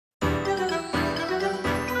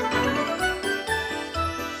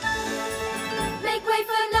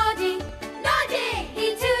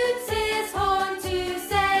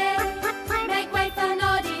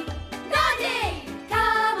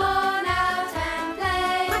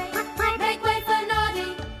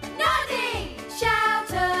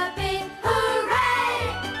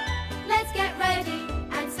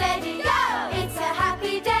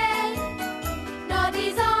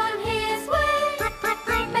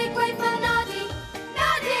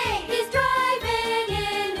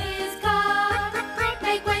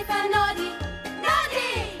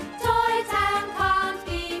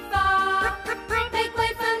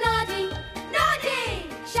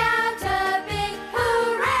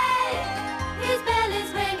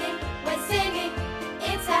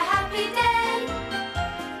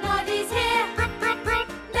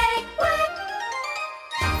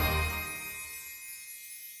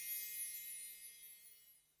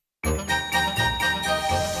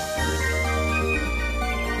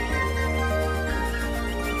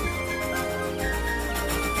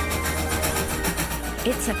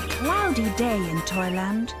It's a cloudy day in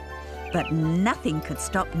Toyland, but nothing could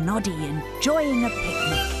stop Noddy enjoying a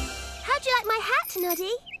picnic. How'd you like my hat,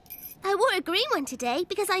 Noddy? I wore a green one today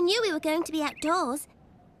because I knew we were going to be outdoors.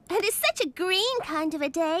 And it's such a green kind of a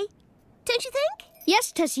day. Don't you think?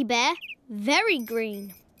 Yes, Tessie Bear. Very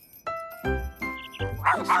green.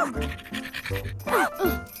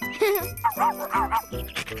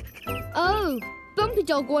 Oh, Bumpy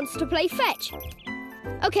Dog wants to play fetch.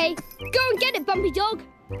 Okay, go and get it, Bumpy Dog.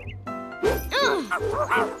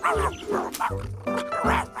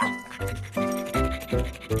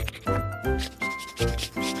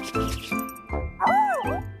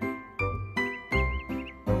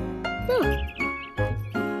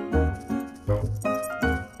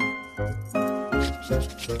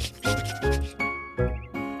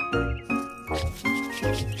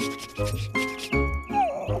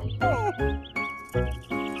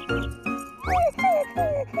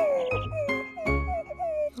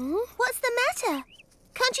 What's the matter?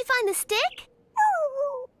 Can't you find the stick?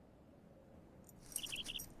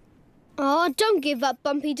 Oh, don't give up,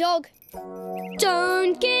 Bumpy Dog.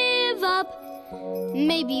 Don't give up.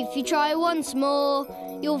 Maybe if you try once more,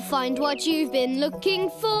 you'll find what you've been looking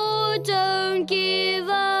for. Don't give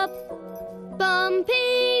up,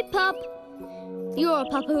 Bumpy Pup. You're a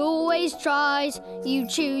pup who always tries. You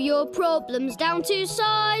chew your problems down to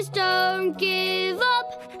size. Don't give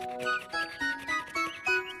up.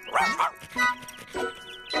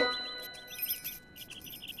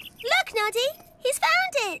 Look, Noddy, he's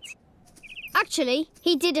found it. Actually,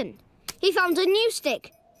 he didn't. He found a new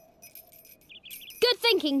stick. Good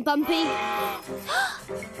thinking, Bumpy.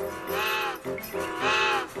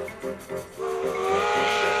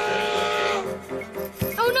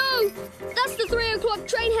 Oh no! That's the 3 o'clock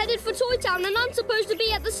train headed for Toy Town, and I'm supposed to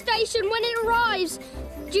be at the station when it arrives.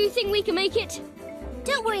 Do you think we can make it?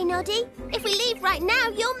 Don't worry, Noddy. If we leave right now,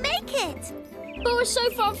 you'll make it. But we're so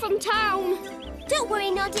far from town. Don't worry,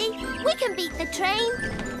 Noddy. We can beat the train.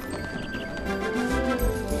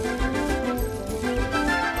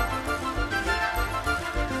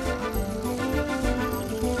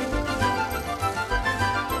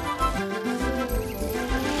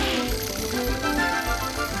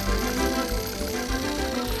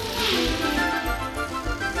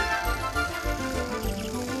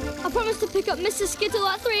 I promised to pick up Mrs. Skittle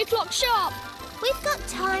at 3 o'clock sharp. We've got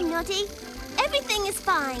time, Noddy. Everything is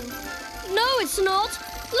fine. No, it's not.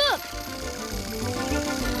 Look.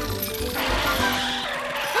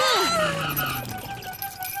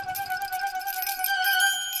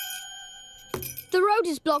 The road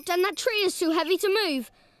is blocked and that tree is too heavy to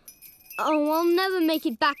move. Oh, I'll never make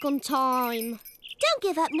it back on time. Don't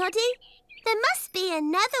give up, Noddy. There must be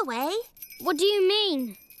another way. What do you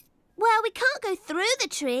mean? Well, we can't go through the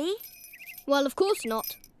tree. Well, of course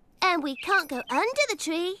not. And we can't go under the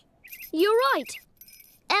tree. You're right.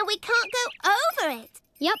 And we can't go over it.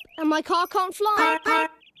 Yep, and my car can't fly.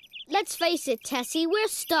 Let's face it, Tessie, we're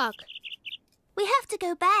stuck. We have to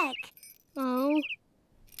go back. Oh.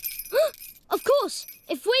 Of course,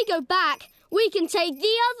 if we go back, we can take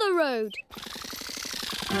the other road.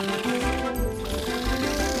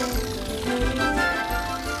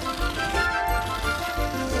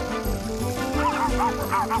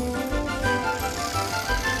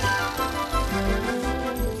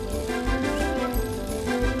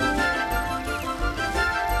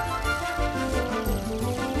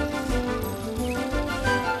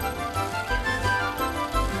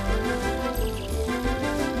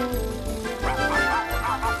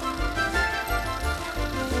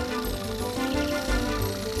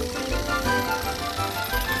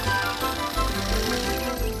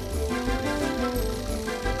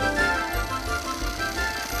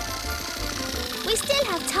 We still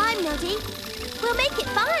have time, Noddy. We'll make it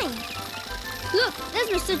fine. Look, there's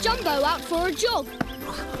Mr. Jumbo out for a jog.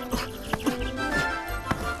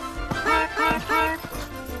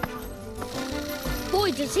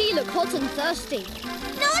 Boy, does he look hot and thirsty.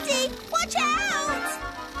 Noddy, watch out!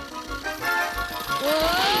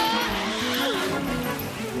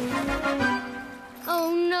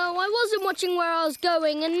 Oh no, I wasn't watching where I was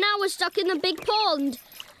going and now we're stuck in a big pond.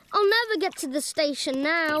 I'll never get to the station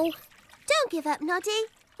now. Don't give up, Noddy.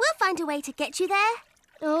 We'll find a way to get you there.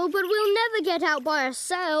 Oh, but we'll never get out by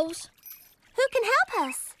ourselves. Who can help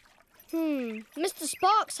us? Mr.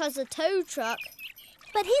 Sparks has a tow truck.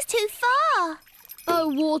 But he's too far. Oh,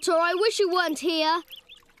 Walter, I wish you weren't here.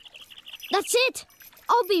 That's it.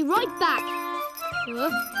 I'll be right back.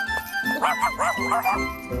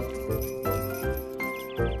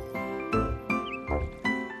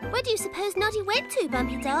 Where do you suppose Noddy went to,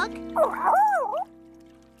 Bumpy Dog?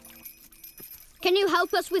 Can you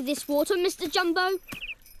help us with this water, Mr. Jumbo?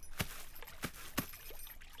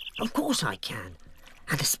 Of course I can.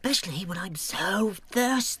 And especially when I'm so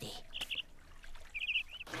thirsty.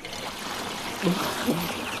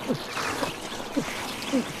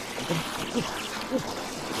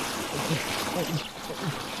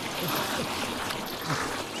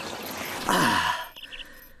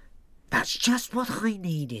 That's just what I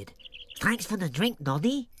needed. Thanks for the drink,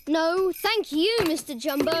 Noddy. No, thank you, Mr.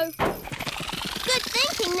 Jumbo. Good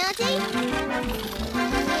thinking, Noddy.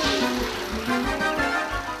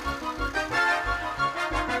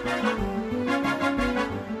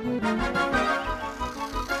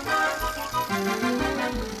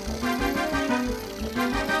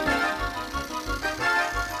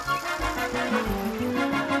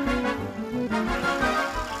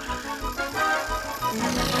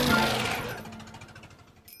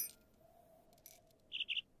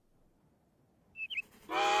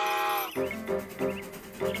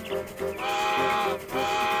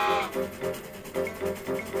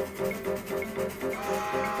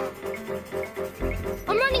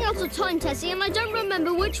 I'm running out of time, Tessie, and I don't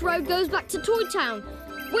remember which road goes back to Toy Town.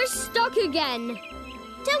 We're stuck again.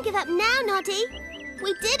 Don't give up now, Noddy.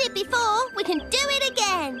 We did it before. We can do it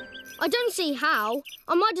again. I don't see how.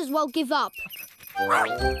 I might as well give up.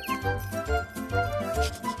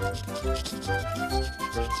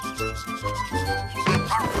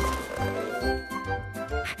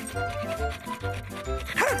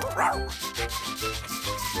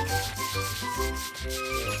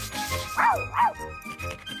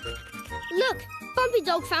 Look, Bumpy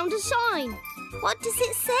Dog found a sign. What does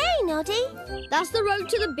it say, Noddy? That's the road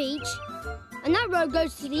to the beach, and that road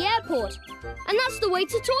goes to the airport, and that's the way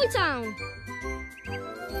to Toy Town.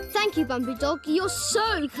 Thank you, Bumpy Dog. You're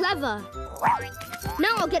so clever.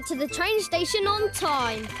 Now I'll get to the train station on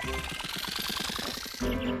time.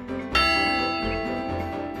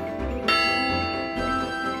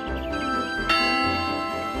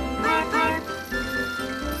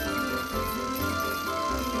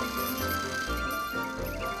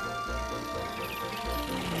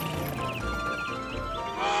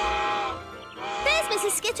 There's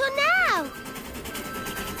Mrs. Skittle now.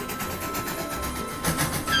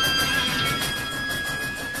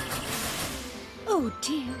 Oh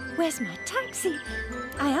dear, where's my taxi?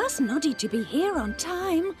 I asked Noddy to be here on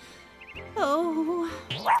time. Oh.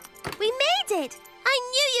 We made it. I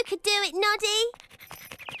knew you could do it, Noddy.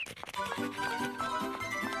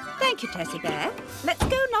 Thank you, Tessie Bear. Let's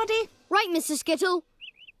go, Noddy. Right, Mrs. Skittle.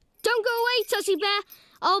 Don't go away, Tussie Bear.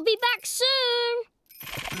 I'll be back soon.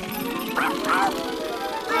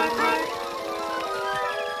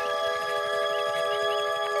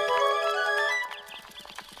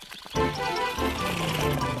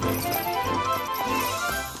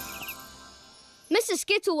 Mrs.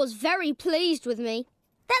 Skittle was very pleased with me.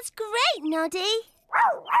 That's great, Noddy.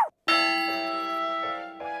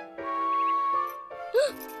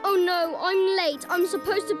 Oh no, I'm late. I'm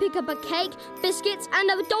supposed to pick up a cake, biscuits and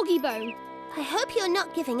a doggy bone. I hope you're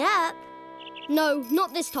not giving up. No,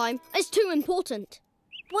 not this time. It's too important.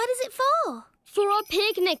 What is it for? For our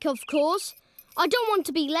picnic, of course. I don't want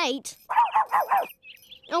to be late.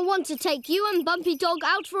 I want to take you and Bumpy Dog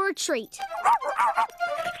out for a treat.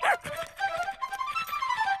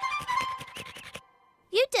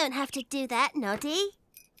 You don't have to do that, Noddy.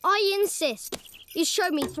 I insist. You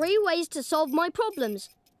showed me 3 ways to solve my problems.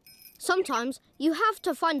 Sometimes you have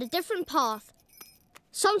to find a different path.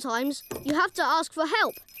 Sometimes you have to ask for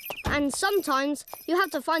help. And sometimes you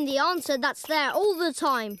have to find the answer that's there all the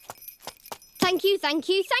time. Thank you, thank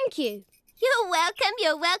you, thank you. You're welcome,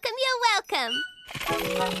 you're welcome, you're welcome.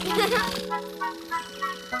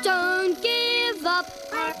 Don't give up.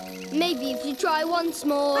 Maybe if you try once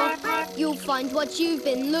more, you'll find what you've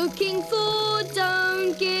been looking for.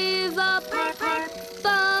 Don't give up.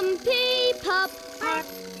 Bumpy pup.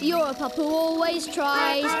 You're a pup who always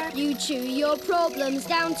tries. You chew your problems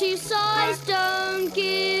down to size. Don't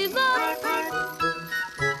give up.